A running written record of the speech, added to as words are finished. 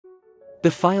the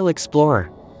File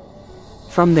Explorer.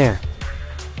 From there,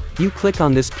 you click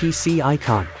on this PC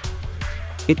icon.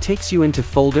 It takes you into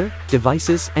Folder,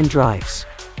 Devices, and Drives.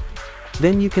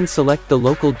 Then you can select the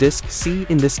local disk C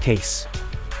in this case.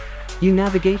 You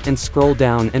navigate and scroll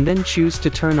down and then choose to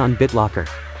turn on BitLocker.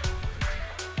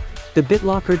 The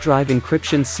BitLocker Drive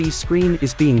Encryption C screen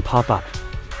is being pop-up.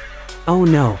 Oh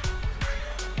no!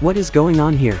 What is going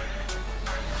on here?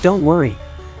 Don't worry.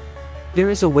 There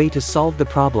is a way to solve the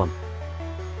problem.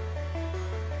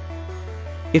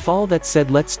 If all that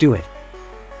said, let's do it.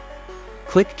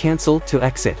 Click Cancel to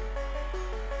exit.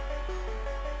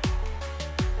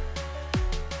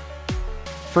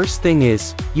 First thing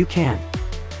is, you can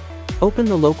open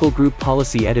the local group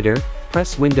policy editor,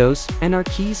 press Windows, and R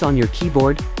keys on your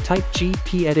keyboard, type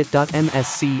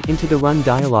gpedit.msc into the Run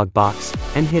dialog box,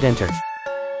 and hit Enter.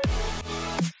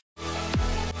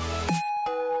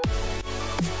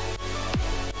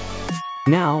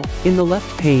 Now, in the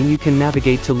left pane you can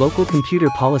navigate to Local Computer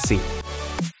Policy,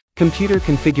 Computer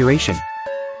Configuration,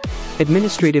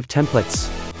 Administrative Templates,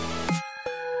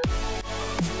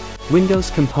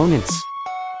 Windows Components,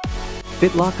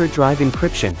 BitLocker Drive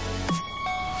Encryption,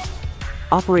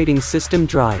 Operating System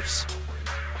Drives.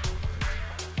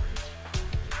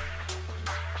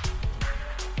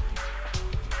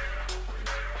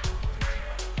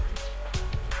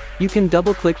 You can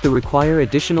double-click the Require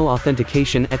Additional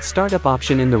Authentication at Startup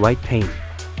option in the right pane.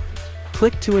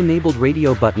 Click to Enabled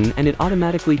Radio button and it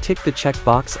automatically tick the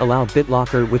checkbox Allow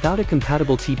BitLocker without a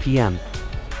compatible TPM.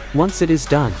 Once it is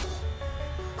done,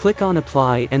 click on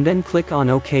Apply and then click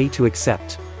on OK to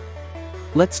accept.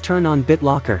 Let's turn on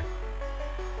BitLocker.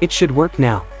 It should work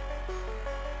now.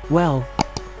 Well,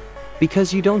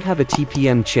 because you don't have a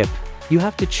TPM chip, you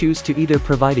have to choose to either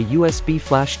provide a USB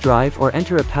flash drive or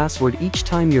enter a password each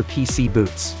time your PC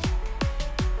boots.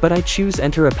 But I choose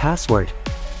enter a password.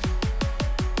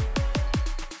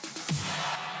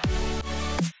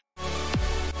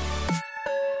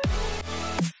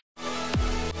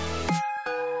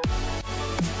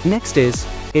 Next is,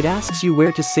 it asks you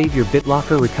where to save your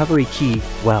BitLocker recovery key.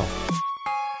 Well,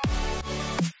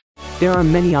 there are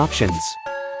many options.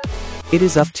 It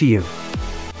is up to you.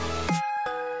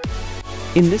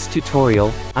 In this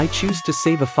tutorial, I choose to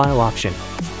save a file option.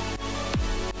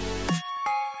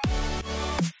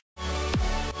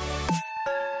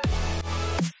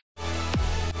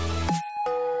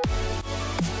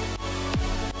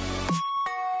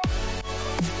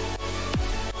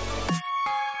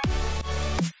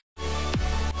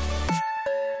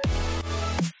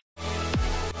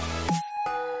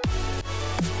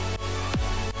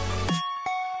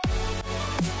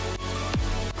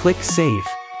 Click Save.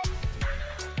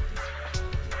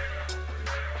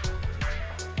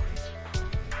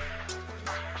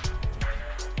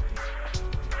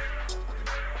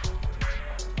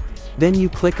 Then you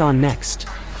click on Next.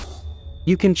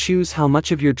 You can choose how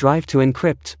much of your drive to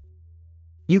encrypt.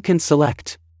 You can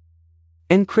select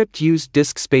Encrypt use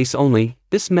disk space only.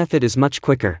 This method is much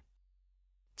quicker.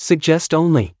 Suggest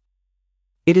only.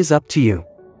 It is up to you.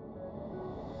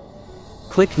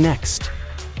 Click Next.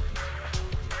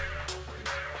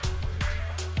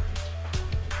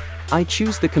 I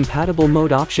choose the compatible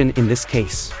mode option in this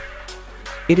case.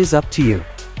 It is up to you.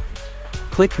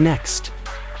 Click Next.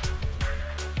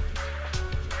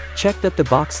 Check that the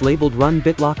box labeled Run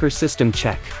BitLocker System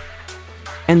check.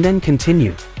 And then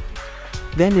continue.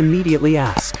 Then immediately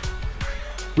ask.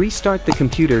 Restart the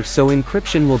computer so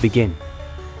encryption will begin.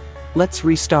 Let's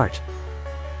restart.